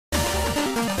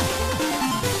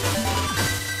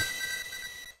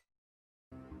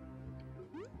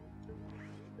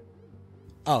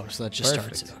Oh, so that just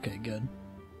Perfect. starts it. Okay, good.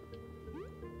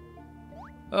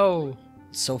 Oh.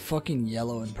 It's so fucking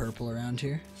yellow and purple around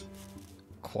here.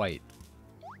 Quite.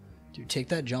 Dude, take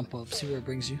that jump up. See where it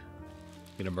brings you.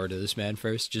 Gonna murder this man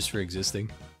first, just for existing.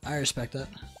 I respect that.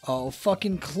 Oh,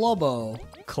 fucking Clubbo.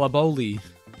 Cluboli.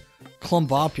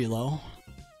 Clumbopulo.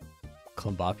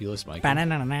 Clumbopulous, Michael.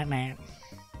 Ba-na-na-na-na.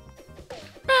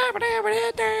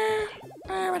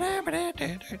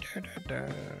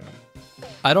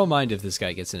 I don't mind if this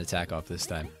guy gets an attack off this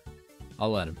time.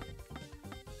 I'll let him.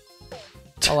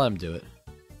 I'll let him do it.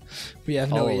 We have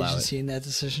no I'll allow agency in that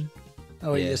decision.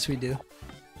 Oh, wait, Yeah. yes, we do.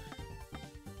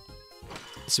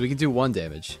 So we can do 1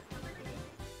 damage.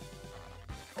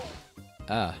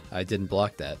 Ah, I didn't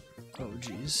block that. Oh,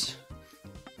 jeez.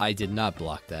 I did not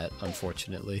block that,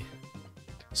 unfortunately.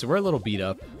 So we're a little beat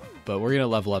up, but we're gonna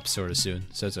level up sort of soon,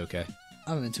 so it's okay.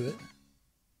 I'm into it.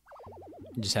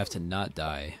 You just have to not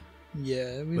die,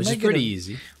 Yeah, we which might is pretty get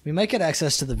easy. We might get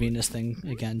access to the Venus thing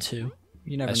again too.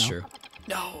 You never That's know. true.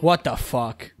 No, What the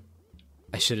fuck?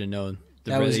 I should have known.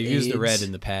 That was They used the red AIDS.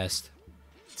 in the past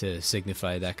to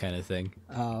signify that kind of thing,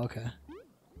 Oh, okay.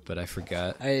 but I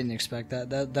forgot. I didn't expect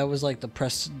that. That was like the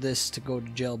press this to go to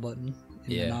jail button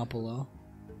in Yeah. Monopolo.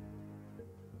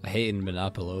 I hate in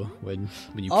Monopolo when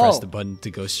you press Oh. the button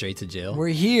to go straight to jail. We're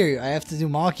here. I have to do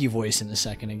Maki voice in a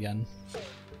second again.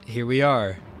 Here we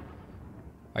are.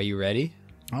 Are you ready?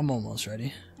 I'm almost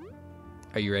ready.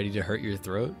 Are you ready to hurt your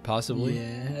throat, possibly?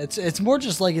 Yeah, it's more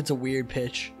just like it's a weird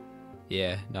pitch.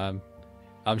 Yeah, no,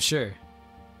 I'm sure.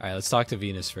 All right, let's talk to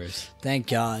Venus first. Thank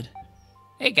God.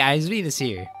 Hey guys, Venus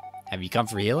here. Have you come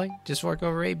for healing? Just work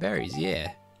over 8 berries,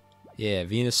 yeah. Yeah,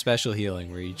 Venus special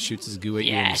healing, where he shoots his goo at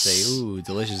you and you say, ooh,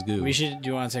 delicious goo. We should. Do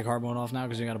you want to take hard mode off now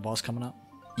because we got a boss coming up?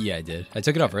 Yeah, I did. I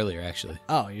took it off earlier, actually.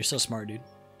 Oh, you're so smart, dude.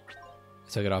 I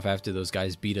took it off after those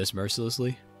guys beat us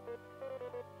mercilessly.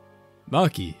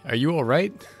 Maki, are you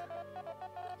alright?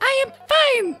 I am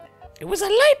fine. It was a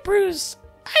light bruise.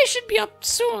 I should be up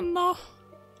soon, though.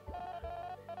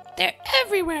 They're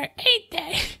everywhere, ain't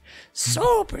they?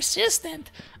 So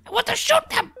persistent. I want to shoot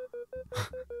them.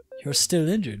 You're still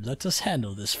injured. Let us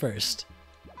handle this first.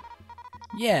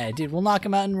 Yeah, dude, we'll knock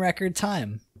him out in record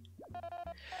time.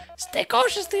 Stay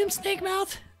cautious, Team Snake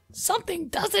Mouth. Something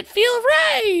doesn't feel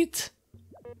right.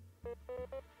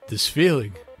 This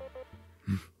feeling.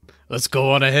 Let's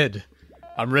go on ahead.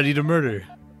 I'm ready to murder.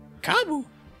 Kabbu,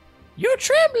 you're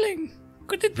trembling.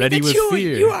 Could it be Ready that with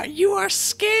fear. you are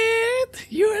scared?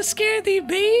 You are scaredy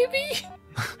baby?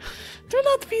 Do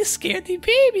not be scaredy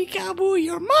baby, Kabbu.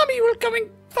 Your mommy will come and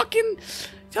fucking...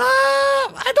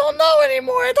 I don't know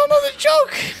anymore. I don't know the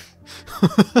joke.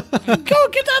 Go,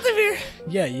 get out of here.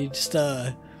 Yeah, you just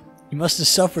you must have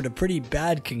suffered a pretty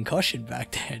bad concussion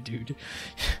back there, dude.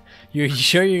 You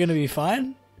sure you're gonna be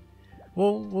fine?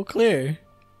 We'll clear.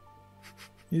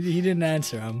 He didn't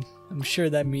answer. I'm sure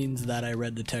that means that I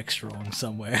read the text wrong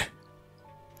somewhere.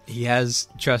 He has,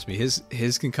 trust me,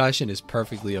 his concussion is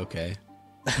perfectly okay.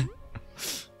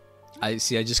 I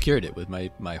just cured it with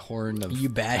my horn of You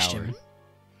bashed power. him.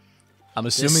 I'm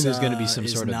assuming there's going to be This, some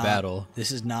is sort of not- battle.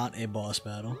 This is not a boss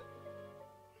battle.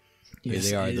 Here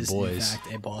they are, it the is, boys. in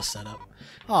fact, a boss setup.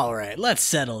 All right, let's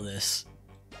settle this.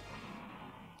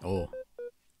 Oh,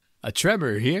 a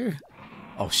tremor here?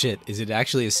 Oh shit! Is it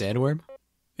actually a sandworm?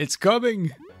 It's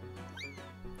coming.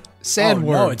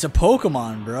 Sandworm. Oh no, it's a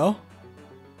Pokemon, bro.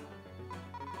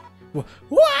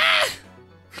 What?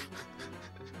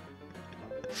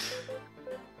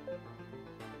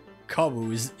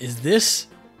 Kabbu, is this?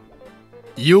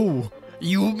 You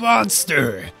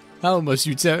monster! How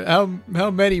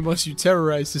many must you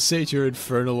terrorize to sate your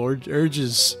infernal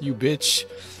urges, you bitch?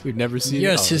 We've never seen.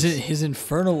 Yes, his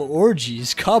infernal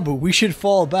orgies. Kabbu, we should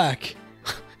fall back.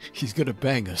 He's gonna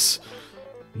bang us.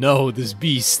 No, this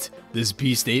beast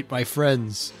ate my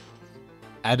friends.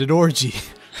 At an orgy.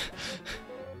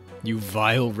 You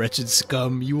vile, wretched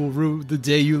scum! You will rue the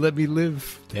day you let me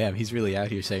live. Damn, he's really out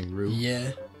here saying rue.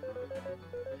 Yeah.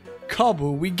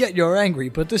 Kabbu, we get you're angry,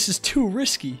 but this is too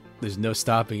risky. There's no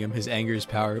stopping him. His anger is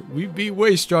power. We be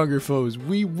way stronger foes.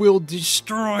 We will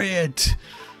destroy it.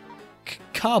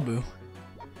 Kabbu.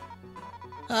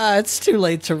 It's too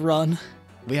late to run.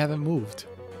 We haven't moved.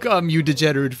 Come, you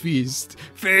degenerate feast.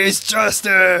 Face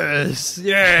justice.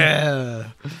 Yeah.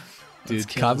 Dude,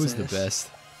 kill his Kabbu's the ass. best.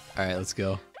 All right, let's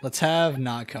go. Let's have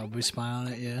not Kabbu spy on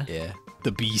it, yeah. Yeah.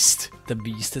 The beast. The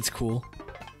beast, it's cool.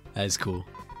 That is cool.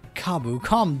 Kabbu,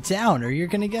 calm down or you're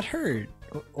gonna get hurt.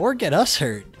 Or get us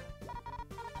hurt.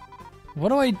 What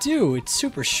do I do? It's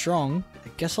super strong. I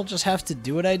guess I'll just have to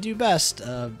do what I do best.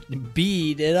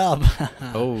 Beat it up.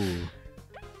 Oh,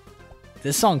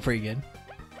 This song pretty good.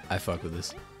 I fuck with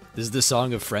this. This is the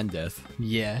song of friend death.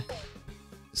 Yeah.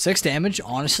 6 damage,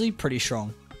 honestly, pretty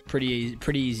strong. Pretty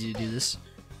easy to do this.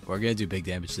 We're gonna do big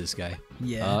damage to this guy.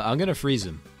 Yeah. I'm gonna freeze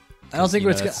him. I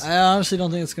honestly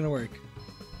don't think it's gonna work.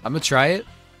 I'm gonna try it,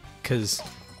 cause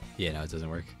yeah, no, it doesn't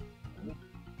work.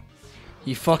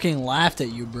 He fucking laughed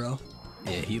at you, bro.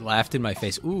 Yeah, he laughed in my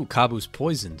face. Ooh, Kabbu's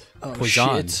poisoned. Oh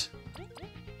Poison. shit.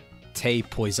 Te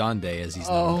Poisonde, as he's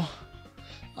known. Oh,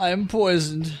 I am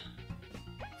poisoned.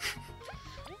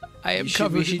 I am We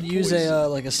covered should in use poison. a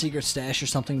like a secret stash or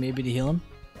something maybe to heal him.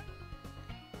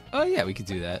 Oh yeah, we could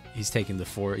do that. He's taking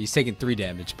 3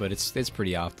 damage, but it's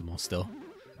pretty optimal still.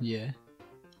 Yeah.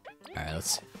 All right,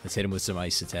 let's hit him with some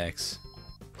ice attacks.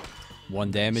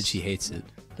 1 damage, he hates it.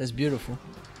 That's beautiful.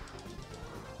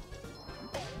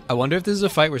 I wonder if this is a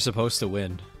fight we're supposed to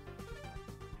win.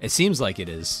 It seems like it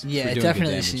is. Yeah, We're it doing good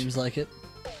definitely damage. seems like it.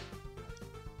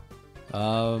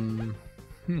 I'm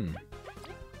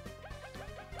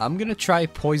gonna try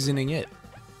poisoning it.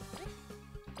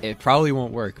 It probably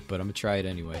won't work, but I'm gonna try it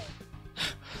anyway.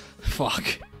 Fuck.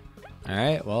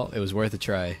 Alright, well, it was worth a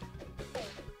try.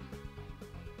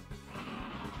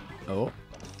 Oh.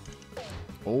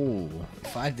 Oh.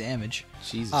 5 damage.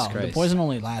 Jesus Oh, Christ. the poison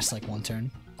only lasts like 1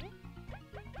 turn.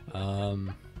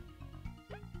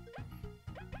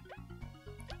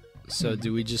 So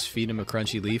do we just feed him a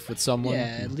crunchy leaf with someone?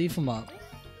 Yeah, leave him up.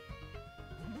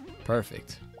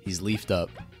 Perfect. He's leafed up.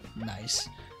 Nice.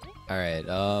 Alright,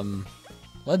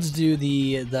 Let's do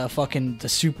the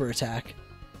super attack.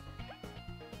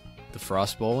 the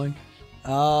frost bowling?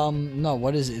 No,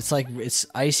 what is it? It's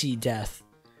icy death.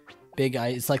 Big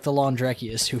ice. It's like the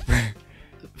Laundrecchia super.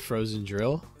 Frozen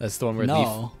drill? That's the one where the leaf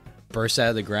No, bursts out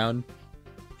of the ground?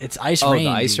 it's ice Oh, rain. the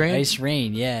ice dude. rain? Ice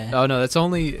rain. Yeah. Oh no, that's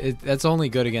only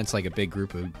good against like a big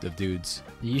group of dudes.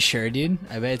 You sure, dude?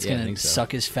 I bet it's Yeah, I gonna think so.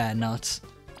 suck his fat nuts.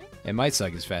 It might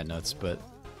suck his fat nuts, but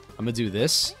I'm gonna do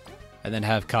this, and then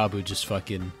have Kabbu just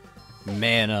fucking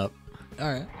man up.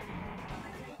 All right.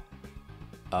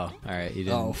 Oh, alright, he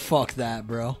didn't. Oh fuck that,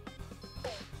 bro.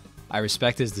 I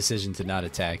respect his decision to not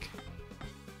attack.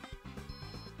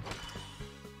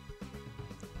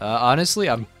 Honestly,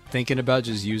 I'm thinking about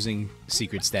just using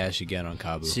Secret Stash again on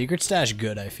Kabbu. Secret stash,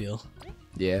 good. I feel.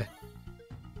 Yeah.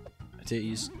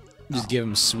 Just Give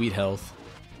him sweet health.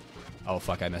 Oh,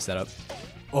 fuck, I messed that up.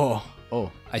 Oh,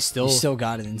 Oh, I you still... still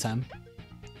got it in time.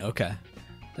 Okay.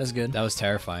 That's good. That was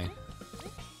terrifying.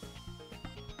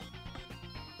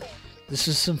 This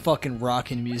is some fucking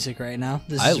rocking music right now.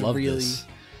 This I is love really, this.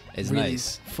 It's really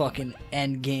nice. fucking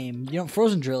end game. You know,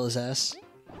 Frozen drill his ass.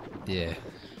 Yeah.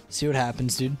 See what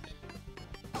happens, dude.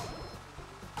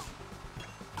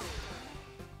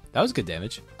 That was good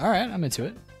damage. All right, I'm into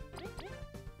it.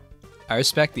 I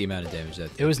respect the amount of damage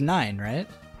that It was 9, right?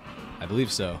 I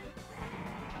believe so.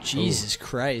 Jesus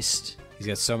Christ. He's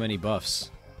got so many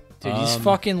buffs. Dude, he's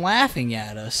fucking laughing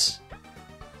at us.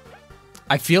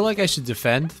 I feel like I should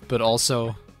defend, but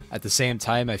also at the same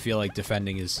time, I feel like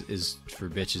defending is for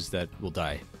bitches that will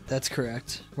die. That's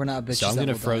correct. We're not bitches. So I'm that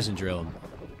gonna will die. frozen drill him.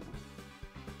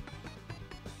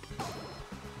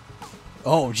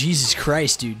 Oh, Jesus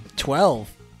Christ, dude. 12.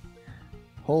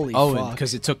 Holy Oh, fuck.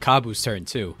 because it took Kabbu's turn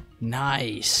too,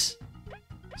 Nice.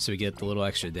 so we get the little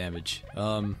extra damage.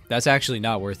 That's actually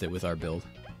not worth it with our build,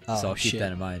 Oh, so I'll keep shit.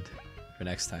 that in mind for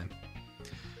next time.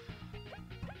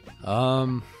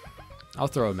 I'll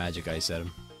throw a magic ice at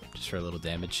him just for a little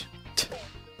damage.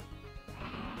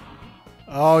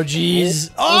 Oh,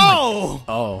 jeez. Oh!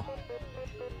 Oh,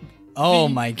 Oh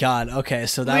my god. Okay,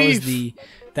 so that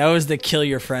was the kill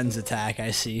your friends attack, I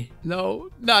see. no,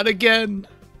 not again!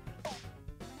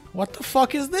 What the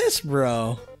fuck is this,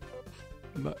 bro?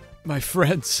 My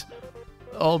friends,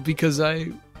 all because I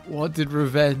wanted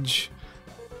revenge.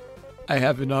 I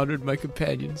haven't honored my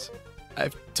companions.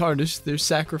 I've tarnished their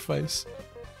sacrifice.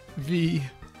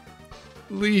 Leave.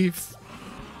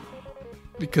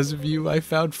 Because of you, I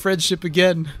found friendship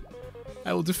again.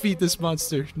 I will defeat this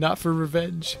monster, not for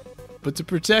revenge, but to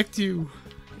protect you.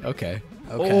 Okay.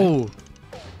 Okay. Oh,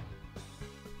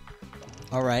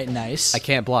 All right, nice. I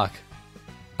can't block.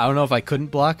 I don't know if I couldn't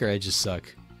block or I just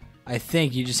suck. I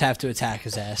think you just have to attack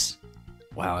his ass.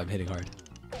 Wow, I'm hitting hard.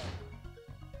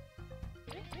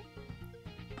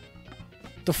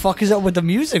 The fuck is up with the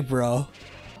music, bro?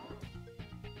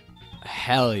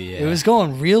 Hell yeah. It was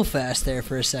going real fast there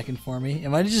for a second for me. It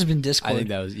might have just been Discord. I think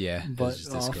that was, yeah. that but was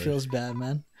just Discord. feels bad,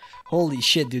 man. Holy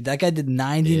shit, dude. That guy did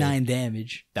 99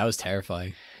 damage. That was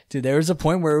terrifying. Dude, there was a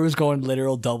point where it was going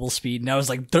literal double speed, and I was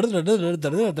like...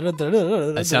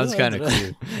 That sounds kinda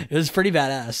cool. It was pretty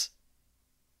badass.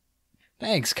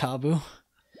 Thanks, Kabbu.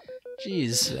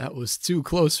 Jeez. That was too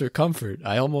close for comfort.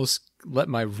 I almost let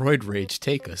my roid rage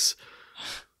take us.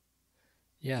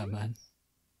 Yeah, man.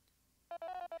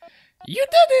 You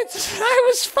did it! I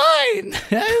was fine!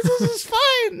 This was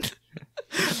fine!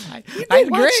 I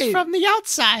watched from the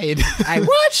outside. I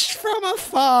watched from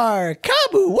afar!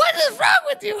 Kabbu, what is wrong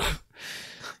with you?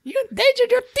 You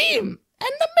endangered your team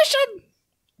and the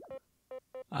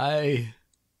mission!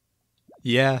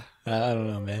 Yeah, I don't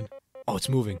know, man. Oh, it's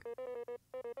moving.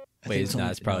 Wait, it's not.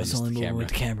 It's probably just only the moving camera. with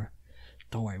the camera.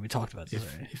 Don't worry, we talked about this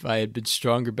already. If I had been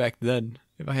stronger back then,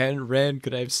 if I hadn't ran,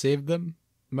 could I have saved them?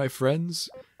 My friends?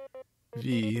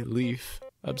 Leaf,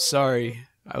 I'm sorry.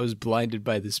 I was blinded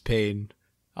by this pain.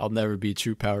 I'll never be a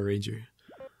true Power Ranger.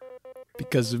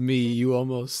 Because of me, you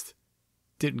almost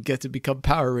didn't get to become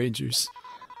Power Rangers.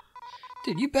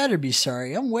 Dude, you better be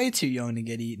sorry. I'm way too young to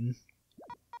get eaten.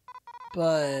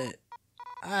 But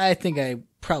I think I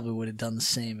probably would have done the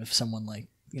same if someone, like,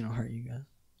 hurt you guys.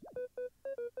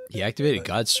 He activated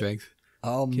God's strength.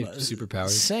 Superpowers.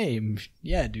 Same.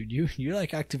 Yeah, dude, you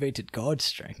like activated God's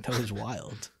strength. That was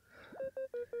wild.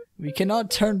 We cannot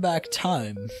turn back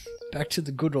time. Back to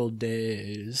the good old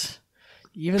days.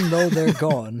 Even though they're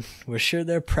gone, we're sure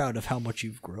they're proud of how much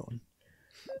you've grown.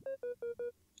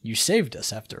 You saved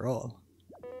us after all.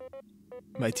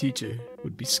 My teacher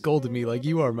would be scolding me like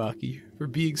you are, Maki, for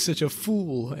being such a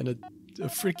fool and a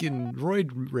freaking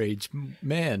roid rage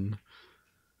man.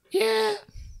 Yeah.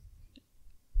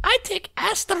 I take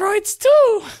asteroids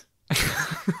too.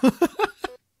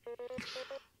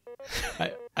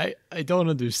 I don't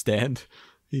understand.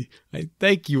 I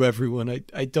thank you, everyone.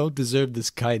 I don't deserve this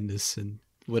kindness and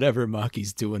whatever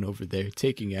Maki's doing over there,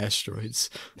 taking asteroids.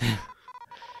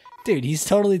 Dude, he's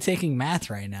totally taking math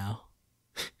right now.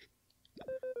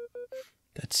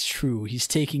 That's true. He's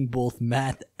taking both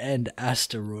math and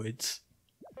asteroids.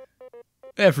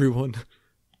 Everyone,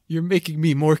 you're making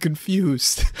me more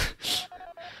confused.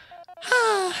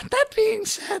 That being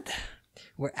said,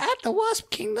 we're at the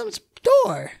Wasp Kingdom's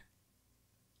door.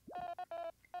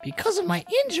 Because of my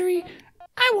injury,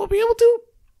 I won't be able to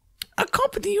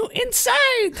accompany you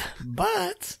inside,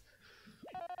 but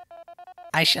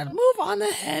I shall move on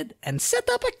ahead and set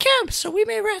up a camp so we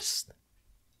may rest.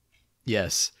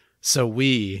 Yes, so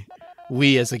we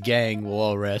as a gang will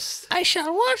all rest. I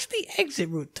shall watch the exit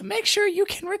route to make sure you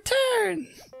can return.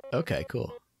 Okay,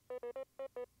 cool.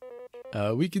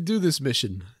 We can do this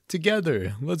mission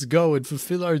together. Let's go and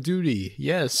fulfill our duty.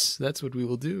 Yes, that's what we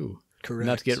will do. Correct.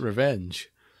 Not get revenge.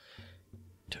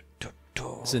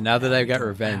 So now that I've got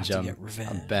revenge, I'm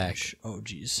back. Oh,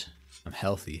 jeez. I'm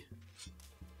healthy.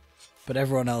 But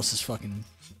everyone else is fucking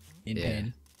in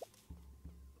pain.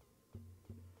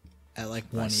 At like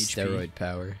 1 HP. Steroid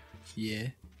power. Yeah.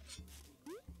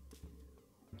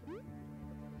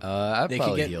 I'd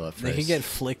probably heal up first. They could get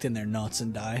flicked in their nuts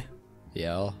and die.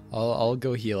 Yeah, I'll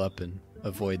go heal up and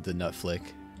avoid the nut flick.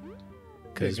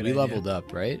 Because we leveled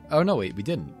up, right? Oh, no, wait, we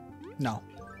didn't. No.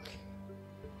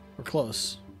 We're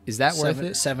close. Is that worth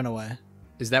it? 7 away.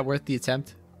 Is that worth the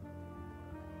attempt?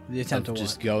 The attempt of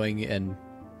just what? going and,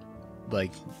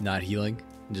 like, not healing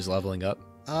and just leveling up?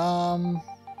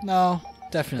 No,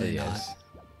 definitely not.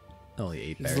 Only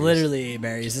 8 berries. It's literally 8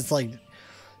 berries. It's like,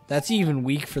 that's even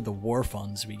weak for the war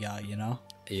funds we got, you know?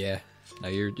 Yeah. No,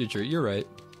 you're right.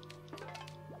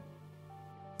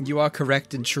 You are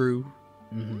correct and true.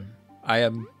 Mm-hmm. I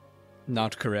am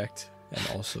not correct and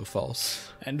also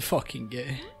false. And fucking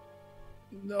gay.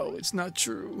 No, it's not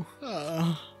true.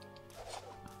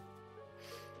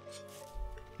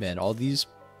 Man, all these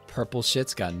purple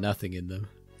shits got nothing in them.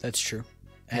 That's true.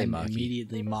 Hey, And Maki.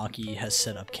 immediately Maki has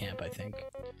set up camp, I think.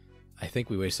 I think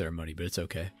we wasted our money, but it's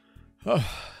okay. Oh,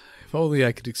 if only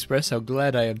I could express how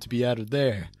glad I am to be out of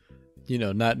there. You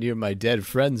know, not near my dead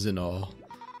friends and all.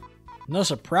 No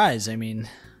surprise, I mean,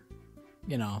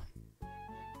 you know,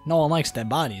 no one likes dead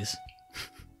bodies.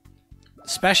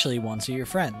 Especially ones of your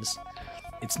friends.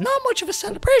 It's not much of a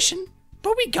celebration,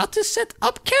 but we got to set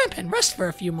up camp and rest for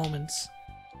a few moments.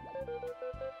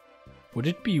 Would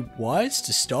it be wise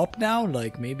to stop now?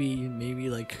 Like, maybe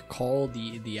like, call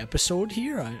the episode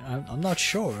here? I'm not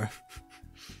sure.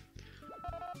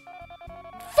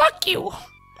 Fuck you!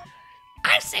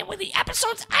 I say when the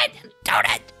episode's end, don't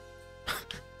it?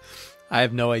 I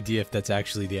have no idea if that's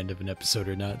actually the end of an episode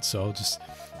or not, so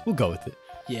we'll go with it.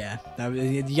 Yeah,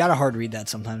 you gotta hard read that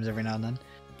sometimes every now and then.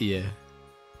 Yeah.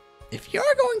 If you're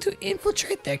going to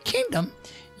infiltrate their kingdom,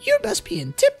 you best be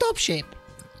in tip-top shape.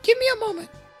 Give me a moment.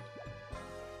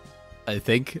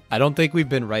 I don't think we've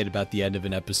been right about the end of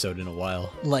an episode in a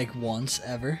while. Like once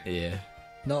ever. Yeah.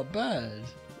 Not bad.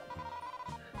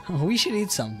 We should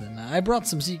eat something. I brought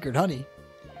some secret honey.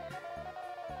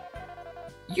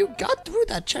 You got through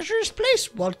that treacherous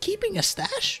place while keeping a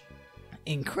stash?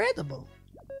 Incredible.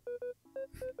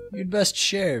 You'd best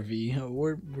share, V.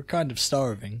 We're kind of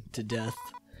starving to death.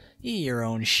 Eat your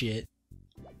own shit.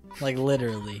 Like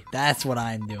literally. That's what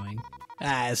I'm doing.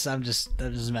 I'm just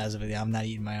messing with you. I'm not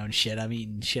eating my own shit. I'm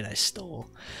eating shit I stole.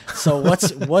 So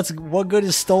what good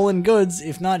is stolen goods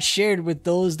if not shared with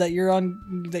those that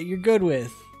you're good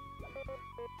with?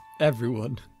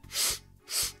 Everyone.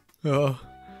 Oh,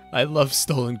 I love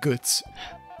stolen goods.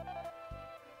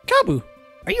 Kabbu,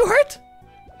 are you hurt?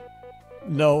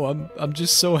 No, I'm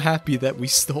just so happy that we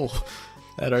stole.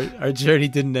 That our journey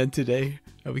didn't end today.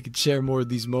 And we could share more of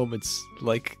these moments,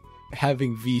 like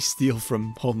having V steal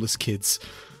from homeless kids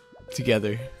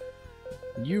together.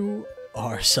 You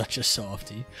are such a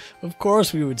softie. Of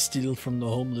course we would steal from the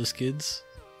homeless kids.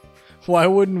 Why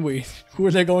wouldn't we? Who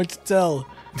are they going to tell?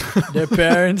 Their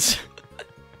parents?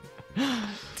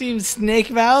 Team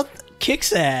Snakemouth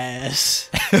kicks ass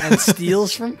and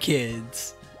steals from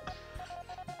kids.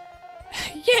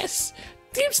 Yes!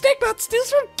 Team Snakemouth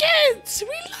steals from kids!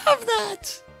 We love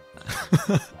that!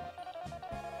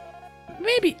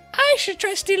 Maybe I should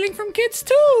try stealing from kids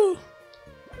too!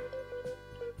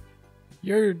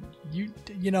 Yeah,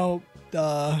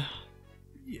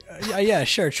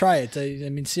 sure, try it. I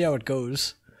mean, see how it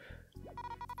goes.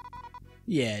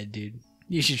 Yeah, dude.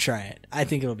 You should try it. I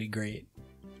think it'll be great.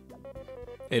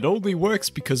 It only works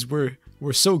because we're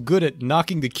so good at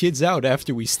knocking the kids out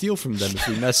after we steal from them if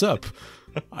we mess up.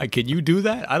 Can you do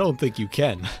that? I don't think you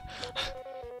can.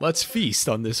 Let's feast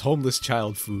on this homeless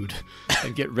child food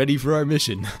and get ready for our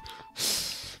mission.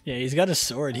 Yeah, he's got a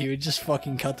sword. He would just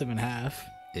fucking cut them in half.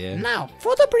 Yeah. Now,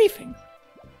 for the briefing.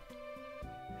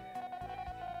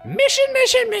 Mission,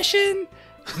 mission, mission!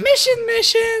 Mission,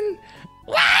 mission!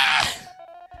 Wah!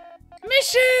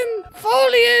 Mission!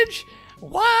 Foliage!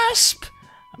 Wasp!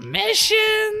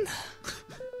 Mission!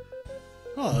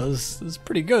 Oh, this is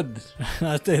pretty good.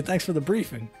 Thanks for the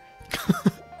briefing.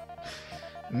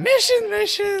 Mission,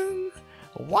 mission!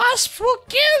 Wasps will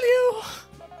kill you!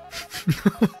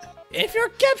 If you're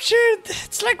captured,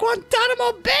 it's like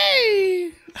Guantanamo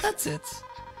Bay! That's it.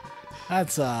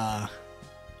 That's,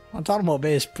 Guantanamo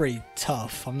Bay is pretty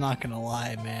tough. I'm not gonna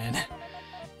lie, man.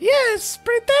 Yeah, it's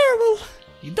pretty terrible.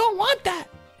 You don't want that.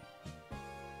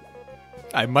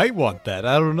 I might want that.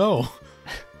 I don't know.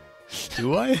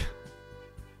 Do I?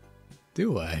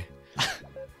 Do I?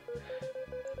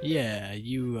 Yeah,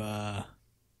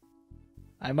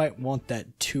 I might want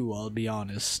that too, I'll be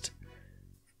honest.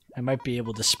 I might be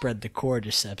able to spread the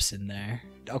cordyceps in there.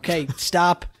 Okay,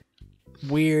 stop.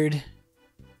 Weird.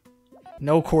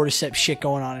 No cordyceps shit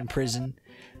going on in prison.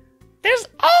 There's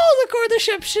all the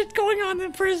cordyceps shit going on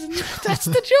in prison. That's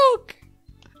the joke.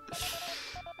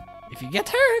 If you get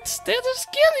hurt, they'll just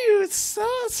kill you.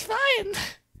 It's fine.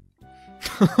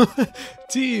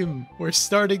 Team, we're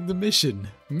starting the mission.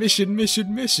 Mission.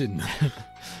 Mission.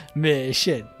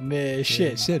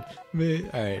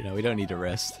 Alright, no, we don't need to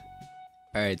rest.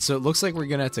 Alright, so it looks like we're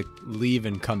gonna have to leave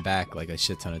and come back like a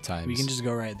shit ton of times. We can just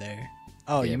go right there.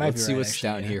 Oh, yeah, you might let's be see right, what's actually,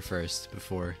 down yeah. here first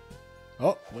before.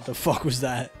 Oh, what the fuck was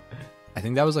that? I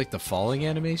think that was like the falling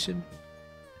animation.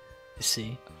 You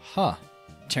see? Huh.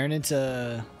 Turn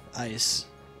into ice.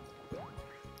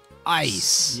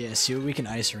 Ice. Yeah, see what we can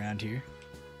ice around here.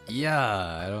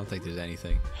 Yeah, I don't think there's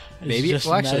anything. It's Maybe. just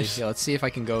Well, actually, nice. yeah, let's see if I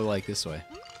can go like this way.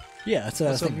 Yeah, that's what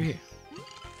I was What's over thinking. here?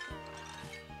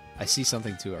 I see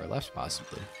something to our left,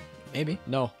 possibly. Maybe.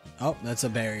 No. Oh, that's a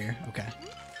barrier. Okay.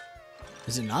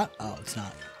 Is it not? Oh, it's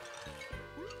not.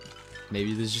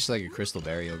 Maybe there's just like a crystal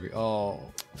berry over here.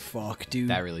 Oh, Fuck, dude.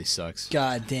 that really sucks.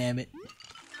 God damn it.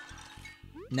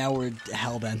 Now we're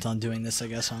hell-bent on doing this, I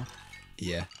guess, huh?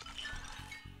 Yeah.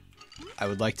 I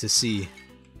would like to see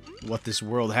what this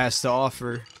world has to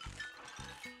offer.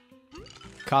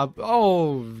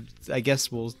 Oh, I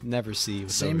guess we'll never see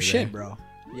what's Same over shit, there. bro.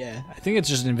 Yeah, I think it's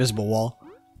just an invisible wall.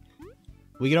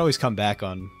 We can always come back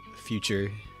on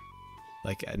future,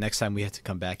 like next time we have to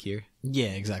come back here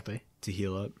Yeah, exactly. to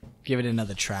heal up. Give it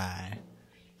another try.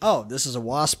 Oh, this is a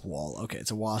wasp wall. Okay,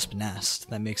 it's a wasp nest.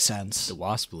 That makes sense. The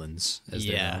Wasplands, as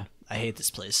they're Yeah, known. I hate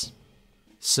this place.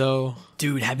 So,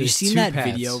 Dude, have you There's seen two that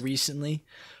paths. video recently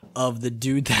of the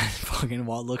dude that fucking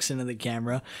looks into the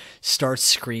camera, starts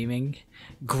screaming,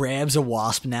 grabs a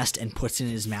wasp nest and puts it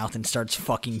in his mouth and starts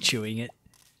fucking chewing it?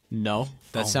 no,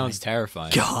 that Oh sounds my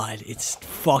terrifying. God, it's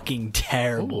fucking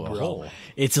terrible, Ooh, a bro. hole.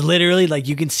 It's literally like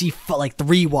you can see like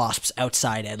 3 wasps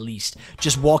outside at least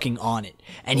just walking on it.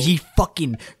 And he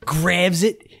fucking grabs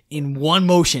it in one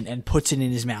motion and puts it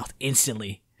in his mouth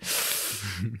instantly.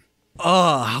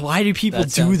 Why do people That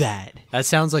do sounds- that? That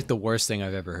sounds like the worst thing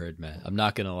I've ever heard, man. I'm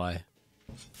not gonna lie.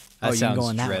 That you can go sounds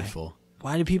in that way. dreadful.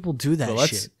 Why do people do that But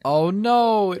let's. shit? Oh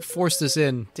no! It forced us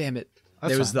in. Damn it!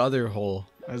 That's There was fine. the other hole.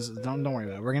 Don't worry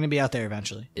about it. We're gonna be out there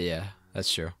eventually. Yeah,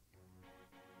 that's true.